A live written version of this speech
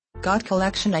Got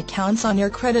collection accounts on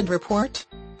your credit report?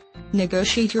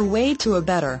 Negotiate your way to a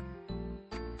better.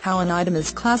 How an item is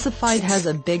classified has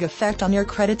a big effect on your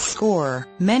credit score.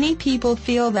 Many people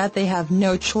feel that they have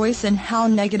no choice in how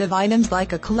negative items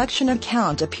like a collection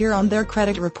account appear on their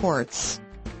credit reports.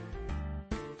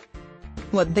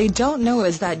 What they don't know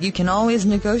is that you can always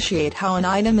negotiate how an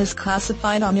item is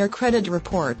classified on your credit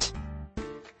report.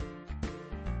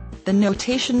 The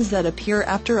notations that appear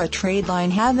after a trade line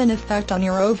have an effect on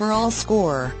your overall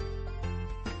score.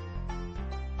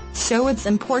 So it's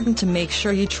important to make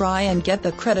sure you try and get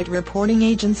the credit reporting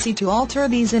agency to alter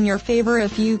these in your favor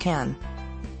if you can.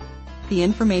 The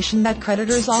information that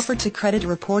creditors offer to credit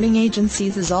reporting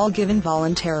agencies is all given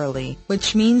voluntarily,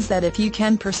 which means that if you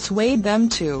can persuade them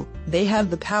to, they have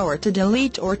the power to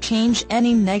delete or change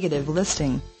any negative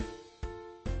listing,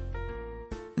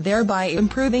 thereby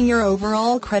improving your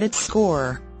overall credit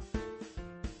score.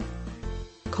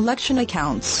 Collection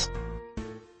accounts.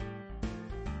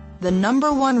 The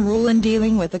number one rule in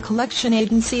dealing with a collection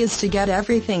agency is to get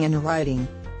everything in writing.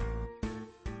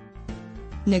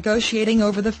 Negotiating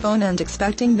over the phone and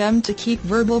expecting them to keep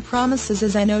verbal promises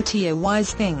is not a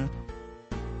wise thing.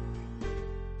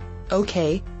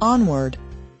 Okay, onward.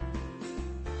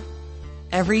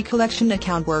 Every collection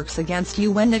account works against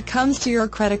you when it comes to your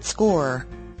credit score.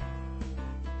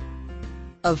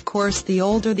 Of course, the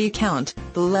older the account,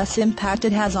 the less impact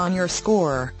it has on your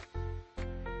score.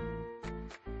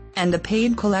 And a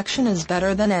paid collection is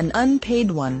better than an unpaid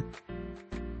one.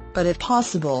 But if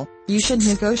possible, you should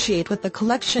negotiate with the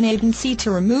collection agency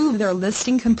to remove their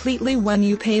listing completely when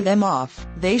you pay them off.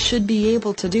 They should be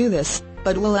able to do this,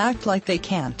 but will act like they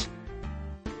can't.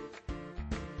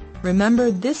 Remember,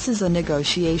 this is a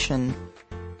negotiation.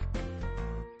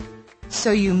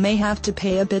 So you may have to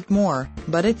pay a bit more,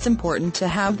 but it's important to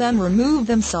have them remove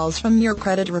themselves from your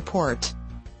credit report.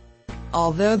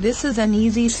 Although this is an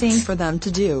easy thing for them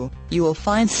to do, you will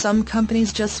find some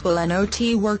companies just will not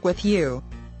work with you.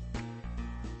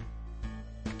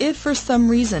 If for some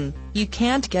reason, you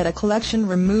can't get a collection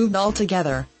removed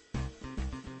altogether,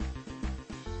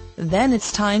 then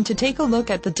it's time to take a look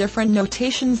at the different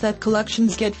notations that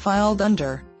collections get filed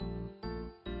under.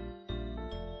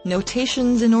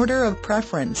 Notations in order of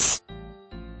preference.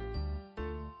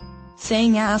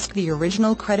 Saying ask the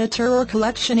original creditor or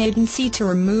collection agency to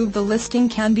remove the listing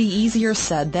can be easier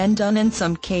said than done in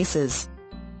some cases.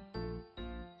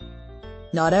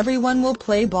 Not everyone will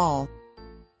play ball.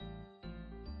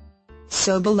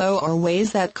 So below are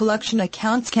ways that collection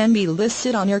accounts can be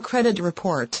listed on your credit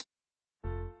report.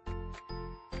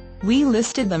 We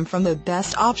listed them from the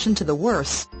best option to the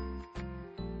worst.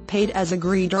 Paid as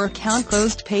agreed or account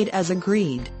closed paid as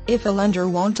agreed, if a lender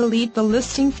won't delete the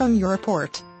listing from your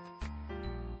report.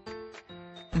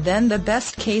 Then the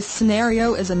best case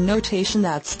scenario is a notation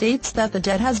that states that the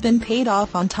debt has been paid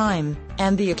off on time,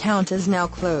 and the account is now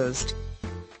closed.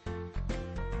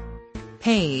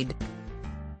 Paid.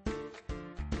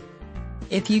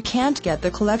 If you can't get the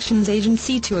collections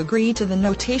agency to agree to the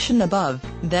notation above,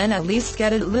 then at least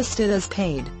get it listed as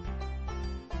paid.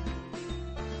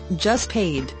 Just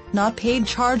paid, not paid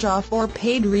charge-off or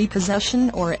paid repossession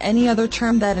or any other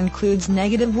term that includes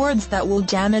negative words that will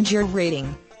damage your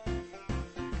rating.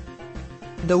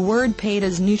 The word paid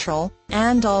is neutral,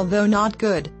 and although not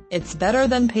good, it's better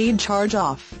than paid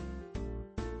charge-off.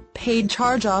 Paid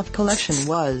charge-off collection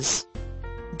was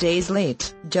days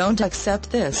late. Don't accept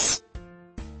this.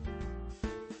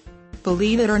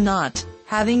 Believe it or not,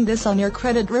 having this on your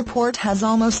credit report has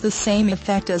almost the same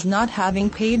effect as not having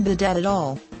paid the debt at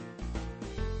all.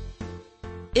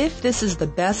 If this is the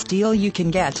best deal you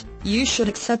can get, you should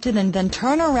accept it and then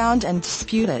turn around and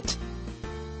dispute it.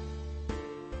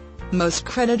 Most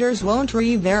creditors won't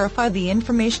re-verify the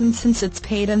information since it's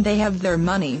paid and they have their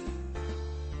money.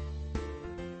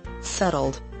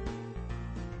 Settled.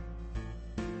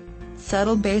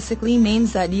 Settled basically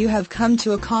means that you have come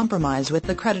to a compromise with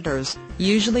the creditors,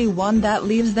 usually one that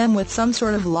leaves them with some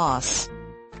sort of loss.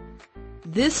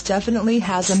 This definitely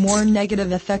has a more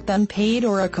negative effect than paid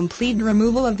or a complete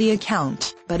removal of the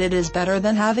account, but it is better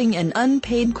than having an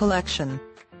unpaid collection.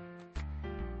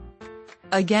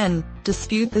 Again,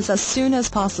 dispute this as soon as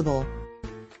possible.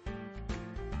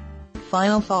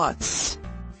 Final thoughts.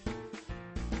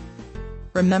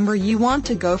 Remember, you want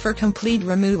to go for complete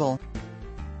removal.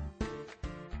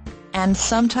 And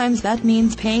sometimes that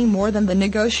means paying more than the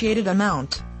negotiated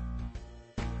amount.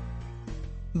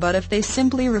 But if they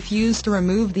simply refuse to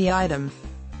remove the item,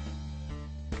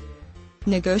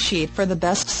 negotiate for the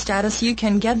best status you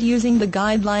can get using the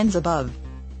guidelines above.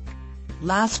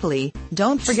 Lastly,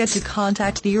 don't forget to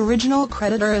contact the original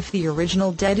creditor if the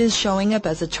original debt is showing up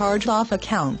as a charged-off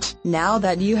account. Now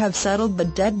that you have settled the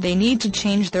debt, they need to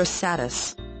change their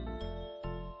status.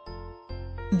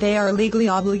 They are legally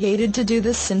obligated to do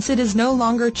this since it is no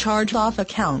longer a charged-off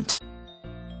account.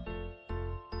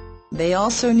 They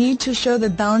also need to show the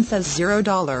balance as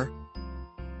 $0.